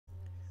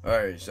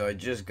Alright, so I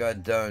just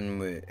got done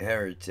with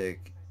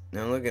Heretic.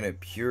 Now I'm looking at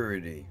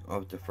Purity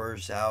off the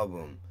first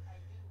album,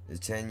 the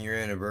 10-year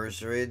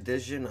anniversary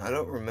edition. I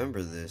don't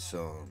remember this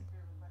song.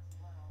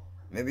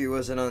 Maybe it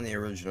wasn't on the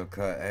original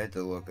cut. I had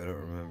to look, I don't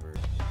remember.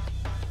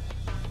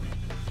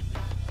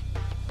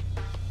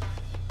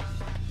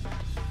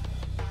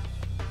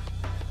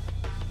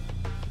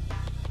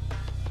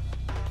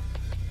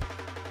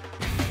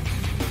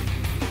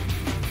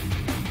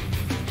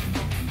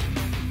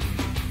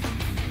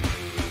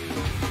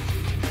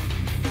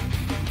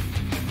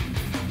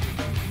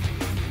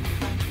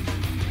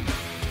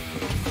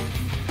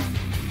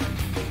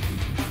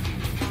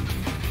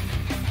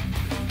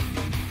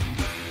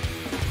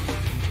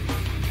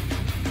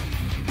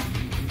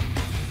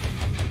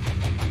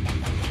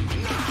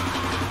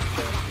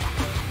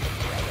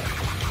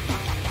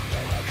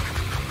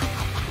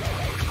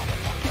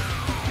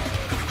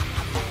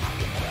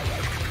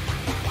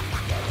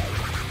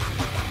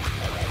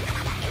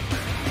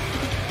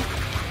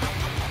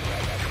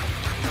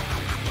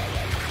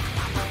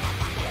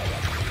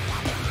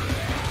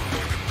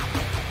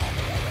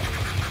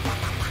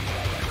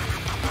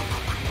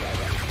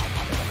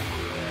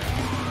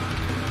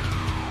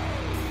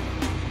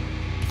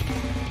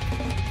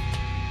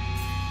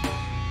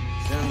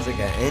 Sounds like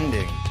an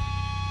ending.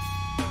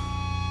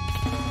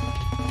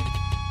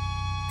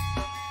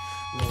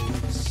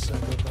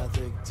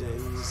 Psychopathic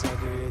days, I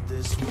create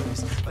this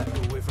waste. Back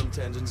away from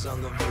tangents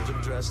on the verge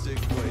of drastic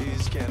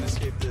ways. Can't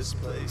escape this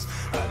place,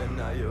 I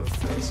deny your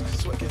face.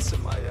 Sweat gets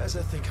in my eyes,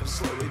 I think I'm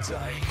slowly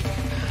dying.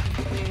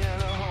 Put me in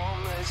a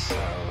homeless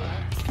cellar.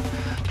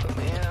 Put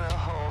me in a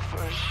hole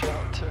for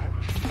shelter.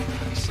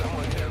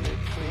 Someone hear me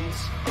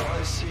please. All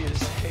I see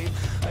is hate.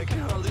 I can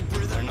hardly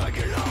breathe and I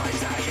can always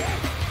take it.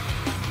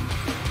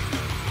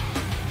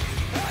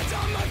 Hands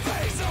on my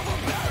face,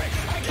 overbearing,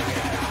 I can't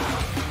get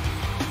out.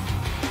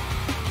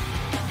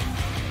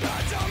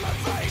 Hands on my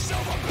face,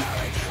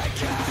 overbearing, I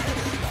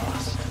can't.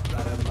 Lost,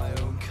 right at my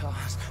own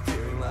cost.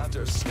 Fearing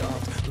laughter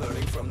scoffed.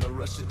 Learning from the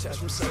rush detached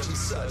from such and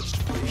such.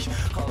 Weak,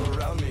 all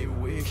around me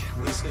weak.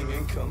 Listening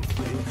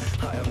incomplete.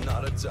 I am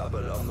not a dog,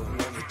 but I'm the one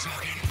you're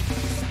talking.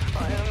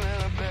 I am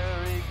in a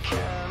berry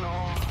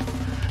kennel.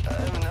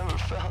 I've never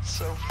felt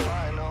so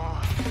final.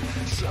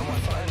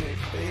 Someone find me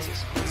please.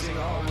 Losing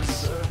all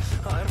reserve.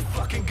 I'm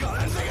fucking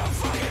gonna think I'm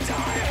fucking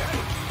dying.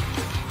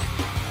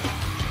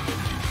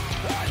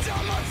 Hands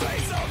on my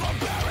face,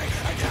 overbearing,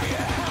 I can't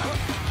get out.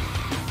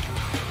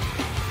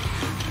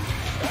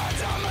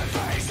 Hands on my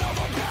face,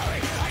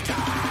 overbearing, I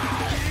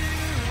can't. You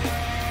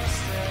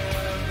lost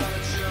there,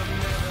 but you'll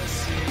never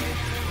see.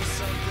 There's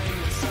something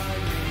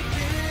inside me.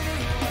 You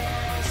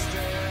lost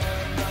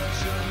there, but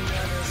you'll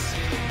never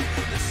see.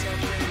 There's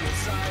something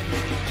inside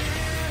me. You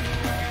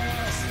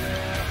lost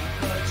there,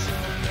 but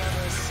you'll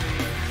never see.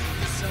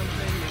 There's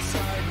something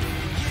inside me.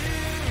 You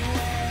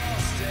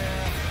lost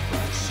there,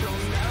 but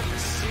you'll never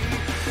see.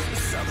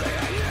 There's something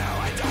I knew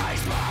I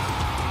died by.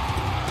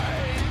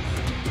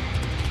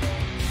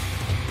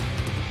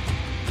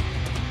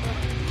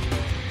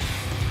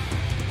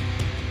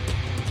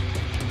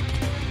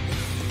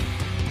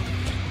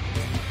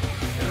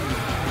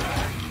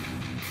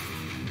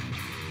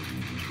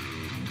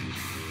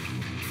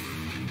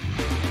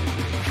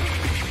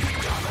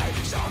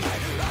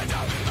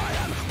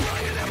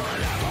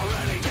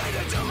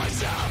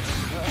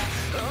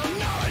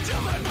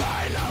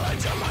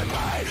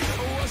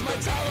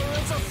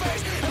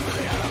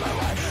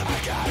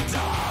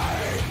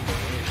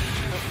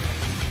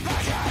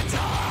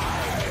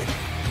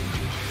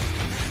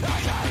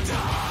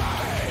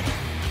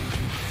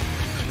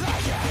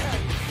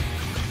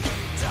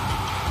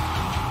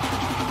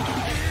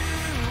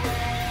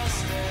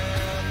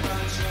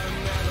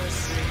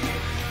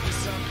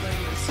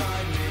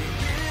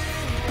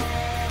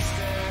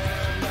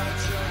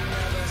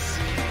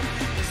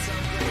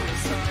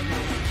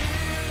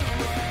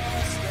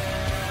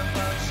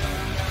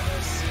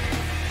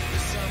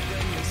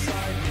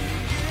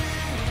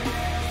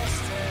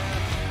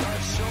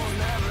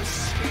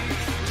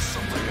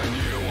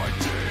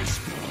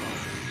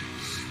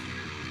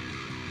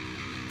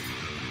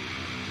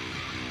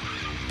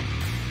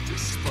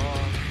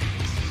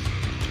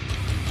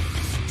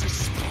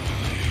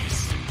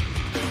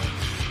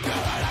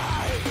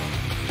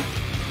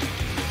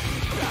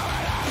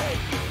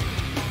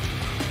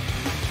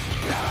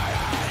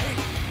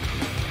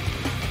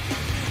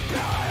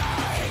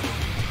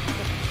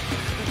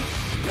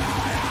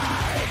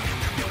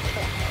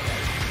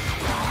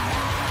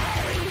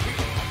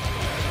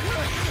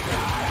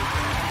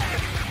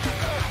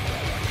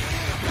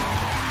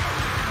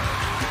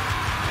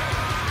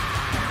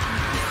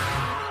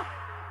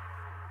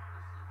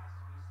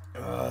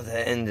 Oh,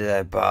 the end of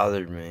that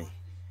bothered me.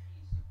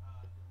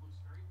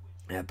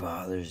 That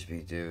bothers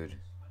me, dude.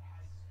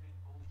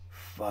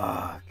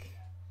 Fuck.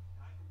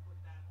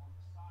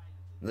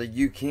 Like,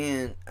 you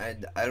can't, I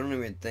don't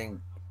even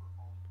think,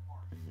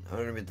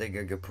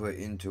 I could put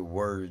into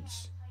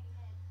words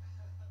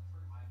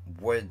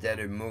what that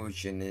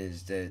emotion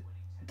is that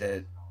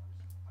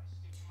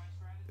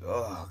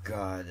Oh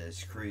god,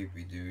 that's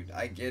creepy, dude.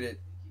 I get it.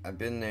 I've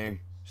been there.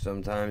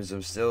 Sometimes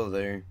I'm still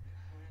there.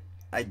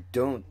 I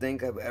don't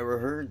think I've ever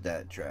heard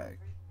that track.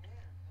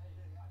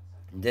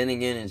 Then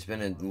again, it's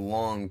been a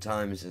long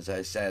time since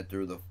I sat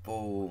through the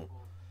full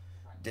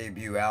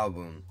debut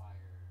album.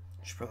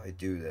 I should probably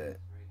do that.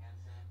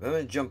 But I'm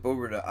gonna jump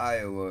over to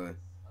Iowa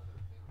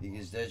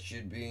because that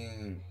should be.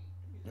 I'm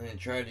gonna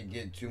try to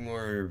get 2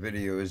 more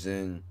videos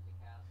in,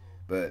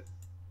 but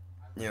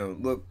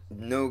look,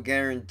 no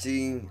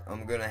guarantee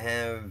I'm gonna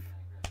have.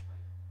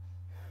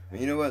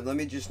 You know what? Let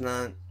me just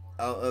not.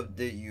 I'll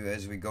update you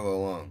as we go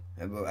along.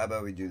 How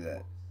about we do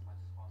that?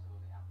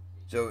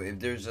 So if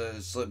there's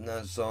a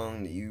Slipknot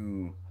song that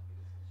you,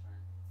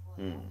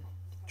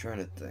 trying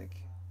to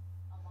think,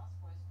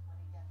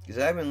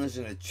 because I haven't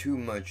listened to too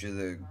much of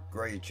the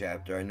Gray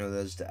Chapter. I know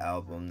that's the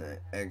album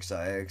that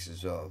XIX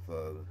is off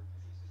of.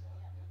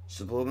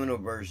 Subliminal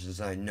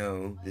Verses, I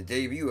know. The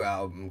debut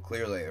album,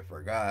 clearly I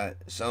forgot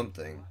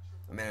something.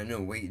 I mean, I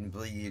know Wait and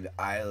Bleed,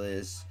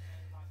 Eyeless,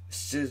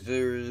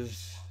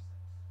 Scissors,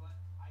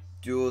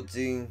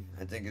 Duality,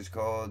 I think it's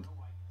called.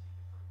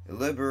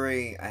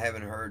 Liberate, I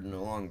haven't heard in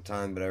a long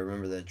time, but I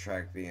remember that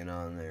track being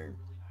on there.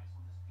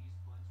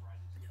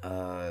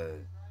 Uh,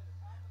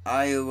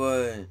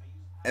 Iowa,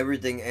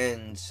 Everything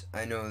Ends,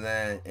 I know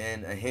that,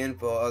 and a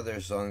handful of other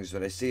songs,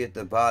 but I see at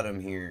the bottom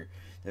here,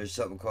 there's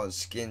something called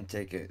Skin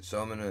Ticket, so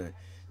I'm gonna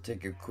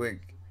take a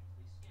quick,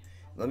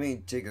 let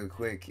me take a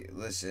quick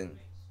listen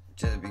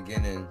to the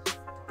beginning,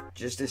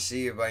 just to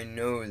see if I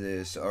know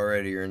this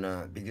already or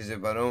not, because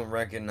if I don't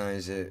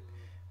recognize it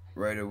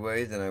right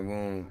away, then I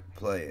won't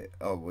play it.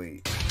 Oh,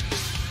 wait.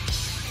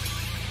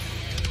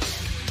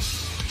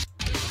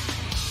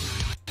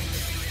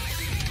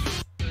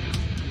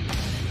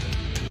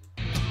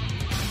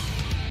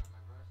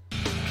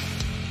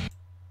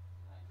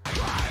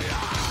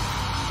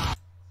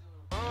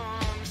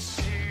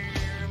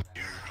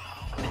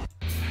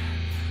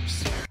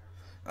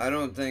 I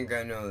don't think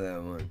I know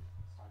that one.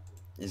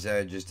 You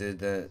said I just did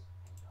that?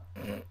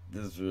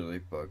 This is really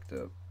fucked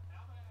up.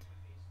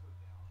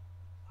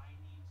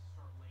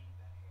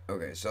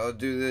 Okay, so I'll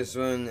do this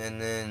one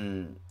and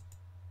then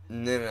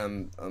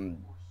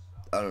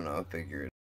I don't know, I'll figure it